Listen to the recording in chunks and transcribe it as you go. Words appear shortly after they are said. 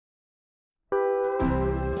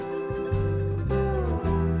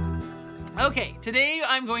Okay, today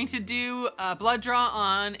I'm going to do a blood draw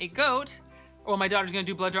on a goat. Well, my daughter's going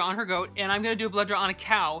to do blood draw on her goat, and I'm going to do a blood draw on a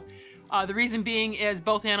cow. The reason being is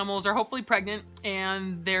both animals are hopefully pregnant,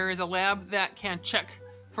 and there is a lab that can check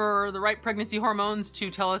for the right pregnancy hormones to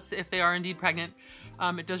tell us if they are indeed pregnant.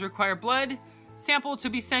 It does require blood sample to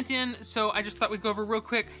be sent in, so I just thought we'd go over real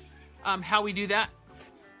quick how we do that.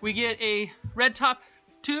 We get a Red Top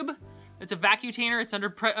tube. It's a vacutainer. It's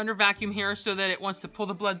under vacuum here so that it wants to pull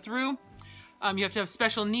the blood through. You have to have a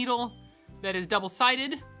special needle that is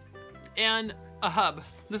double-sided and a hub.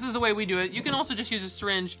 This is the way we do it. You can also just use a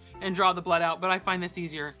syringe and draw the blood out, but I find this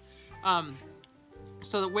easier.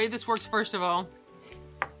 So the way this works, first of all,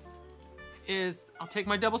 is I'll take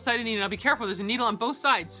my double-sided needle. Now be careful, there's a needle on both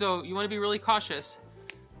sides, so you want to be really cautious.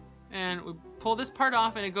 And we pull this part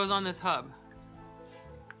off and it goes on this hub.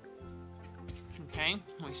 Okay,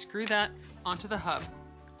 and we screw that onto the hub.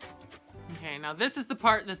 Okay, now this is the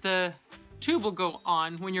part that the tube will go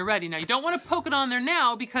on when you're ready. Now you don't want to poke it on there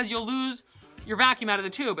now because you'll lose your vacuum out of the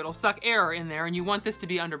tube. It'll suck air in there and you want this to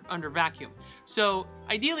be under vacuum. So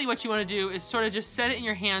ideally what you want to do is sort of just set it in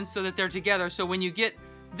your hands so that they're together. So when you get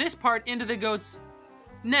this part into the goat's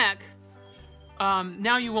neck,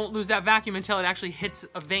 now you won't lose that vacuum until it actually hits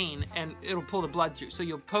a vein and it'll pull the blood through. So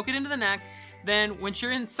you'll poke it into the neck. Then once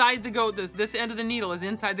you're inside the goat, this end of the needle is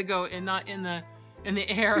inside the goat and not in the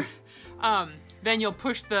air, then you'll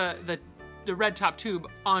push the Red Top tube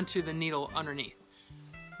onto the needle underneath.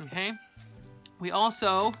 Okay? We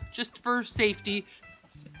also, just for safety,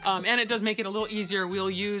 and it does make it a little easier, we'll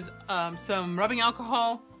use some rubbing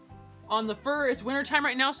alcohol on the fur. It's wintertime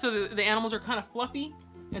right now, so the animals are kind of fluffy.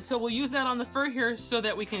 And so we'll use that on the fur here so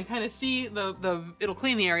that we can kind of see it'll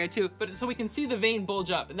clean the area too, but so we can see the vein bulge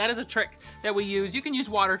up. And that is a trick that we use. You can use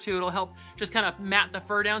water too. It'll help just kind of mat the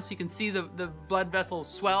fur down so you can see the blood vessels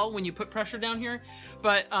swell when you put pressure down here.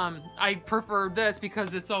 But I prefer this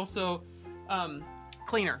because it's also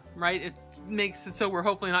cleaner, right? It makes it so we're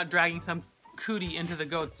hopefully not dragging some cootie into the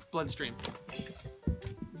goat's bloodstream.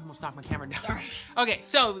 Almost knocked my camera down. Sorry. Okay,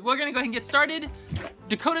 so we're gonna go ahead and get started.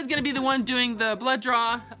 Dakota's gonna be the one doing the blood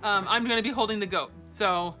draw. I'm gonna be holding the goat.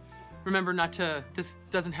 So remember not to, this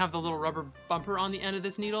doesn't have the little rubber bumper on the end of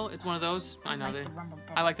this needle. It's one of those. I know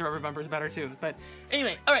I like the rubber bumpers better too. But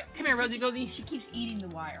anyway, all right, come here, Rosie, Gozy. She keeps eating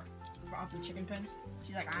the wire off the chicken pins.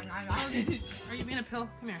 She's like, I'm. Are you being a pill?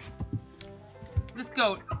 Come here. This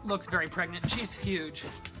goat looks very pregnant. She's huge.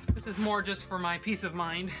 This is more just for my peace of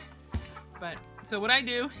mind. But, so what I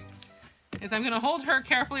do is I'm gonna hold her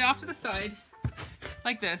carefully off to the side,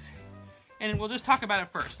 like this, and we'll just talk about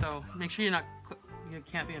it first. So make sure you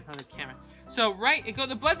can't be in front of the camera. So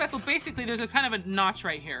the blood vessel, basically there's a kind of a notch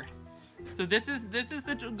right here. So this is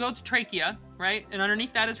the goat's trachea, right? And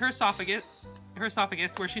underneath that is her esophagus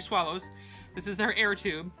where she swallows. This is her air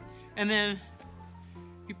tube. And then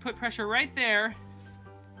you put pressure right there.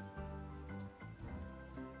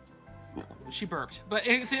 She burped, but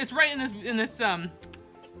it's right in this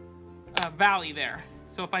valley there.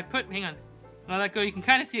 So if I hang on, let that go. You can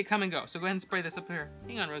kind of see it come and go. So go ahead and spray this up here.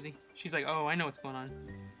 Hang on, Rosie. She's like, oh, I know what's going on.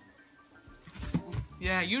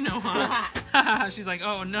 Yeah, you know, huh? She's like,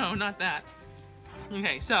 oh no, not that.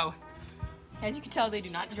 Okay, so as you can tell, they do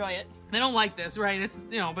not enjoy it. They don't like this, right? It's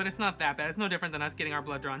but it's not that bad. It's no different than us getting our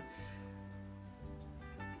blood drawn.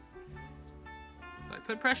 So I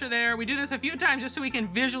put pressure there. We do this a few times just so we can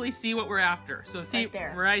visually see what we're after. So see,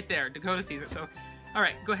 right there. Dakota sees it. So, all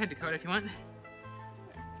right, go ahead, Dakota, if you want.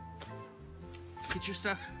 Get your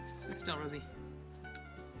stuff. Sit still, Rosie.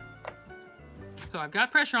 So I've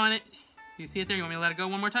got pressure on it. Do you see it there? You want me to let it go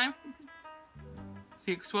one more time?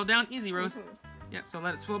 See it swell down? Easy, Rose. Yep, so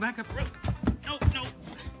let it swell back up. No, no.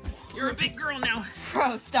 You're a big girl now.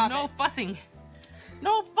 Bro, stop it. No fussing.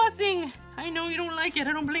 No fussing. I know you don't like it.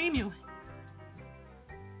 I don't blame you.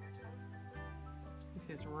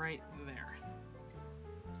 It's right there.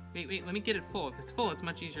 Wait, let me get it full. If it's full, it's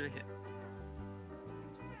much easier to hit.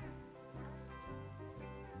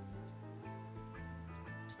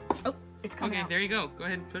 Oh, it's coming out. Okay, there you go. Go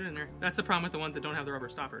ahead and put it in there. That's the problem with the ones that don't have the rubber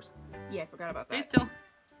stoppers. Yeah, I forgot about that. Stay still.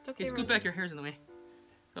 It's okay, scoot Rosie. back, your hair's in the way.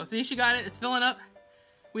 So see, she got it. It's filling up.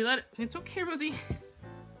 We let it. It's okay, Rosie.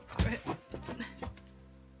 Go ahead.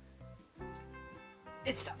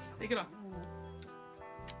 It's tough. Take it off.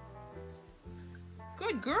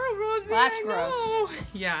 Good girl, Rosie. Well, that's gross.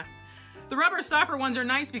 Yeah. The rubber stopper ones are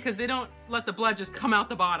nice because they don't let the blood just come out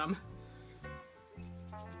the bottom.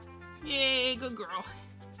 Yay, good girl.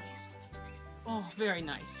 Oh, very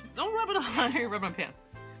nice. Don't rub it on your rub on pants.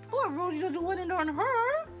 Oh, Rosie doesn't want it on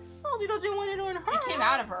her. Rosie doesn't want it on her. It came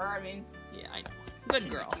out of her, I mean. Yeah, I know. Good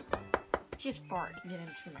girl. She just farted. Get in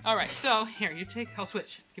between my All right, so here, you take, I'll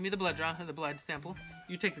switch. Give me the blood draw, the blood sample.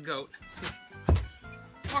 You take the goat.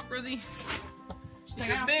 Walk, Rosie. She's She's like,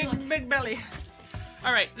 a I don't feel like... big belly.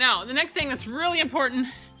 All right, now, the next thing that's really important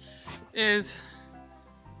is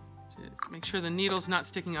to make sure the needle's not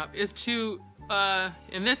sticking up, is to,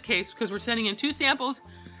 in this case, because we're sending in 2 samples,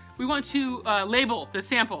 we want to label the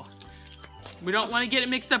sample. We don't want to get it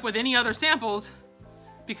mixed up with any other samples,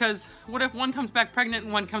 because what if one comes back pregnant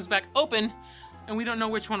and one comes back open, and we don't know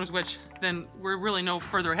which one was which? Then we're really no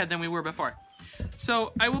further ahead than we were before.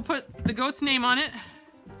 So I will put the goat's name on it,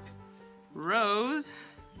 Rose,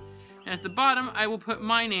 and at the bottom I will put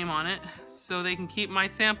my name on it so they can keep my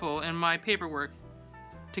sample and my paperwork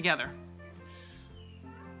together.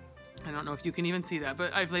 I don't know if you can even see that,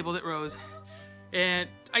 but I've labeled it Rose. And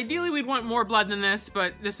ideally we'd want more blood than this,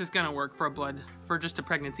 but this is gonna work for for just a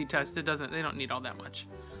pregnancy test. They don't need all that much.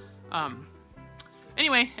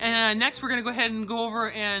 Anyway, next we're gonna go ahead and go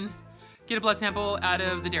over and get a blood sample out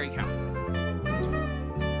of the dairy cow.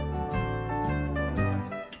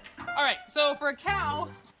 All right, so for a cow,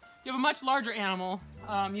 you have a much larger animal.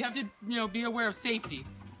 You have to, be aware of safety.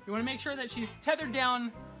 You wanna make sure that she's tethered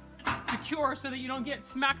down secure so that you don't get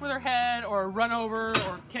smacked with her head or run over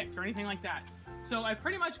or kicked or anything like that. So I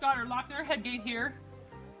pretty much got her locked in her head gate here.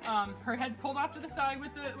 Her head's pulled off to the side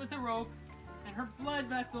with the rope, and her blood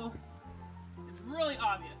vessel is really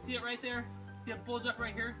obvious. See it right there? See it bulge up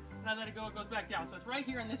right here? And I let it go, it goes back down. So it's right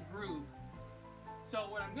here in this groove. So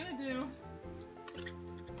what I'm gonna do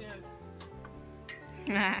is...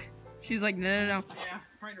 She's like, no. Yeah,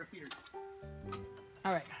 right in her feeders.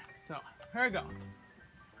 All right, so here we go.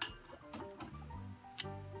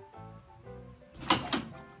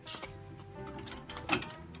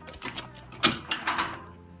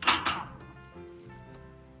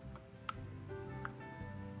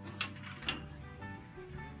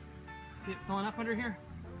 See it filling up under here?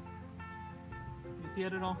 Do you see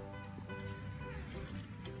it at all?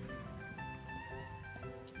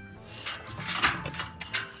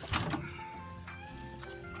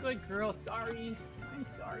 Good girl, sorry. I'm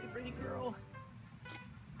sorry, pretty girl.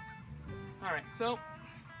 All right, so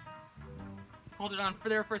hold it on for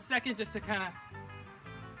there for a second just to kind of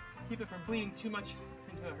keep it from bleeding too much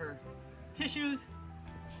into her tissues.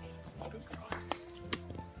 Good girl.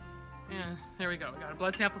 And there we go. We got a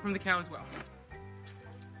blood sample from the cow as well.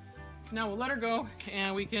 Now we'll let her go,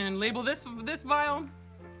 and we can label this vial.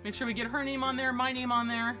 Make sure we get her name on there, my name on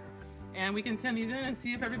there, and we can send these in and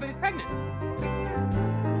see if everybody's pregnant.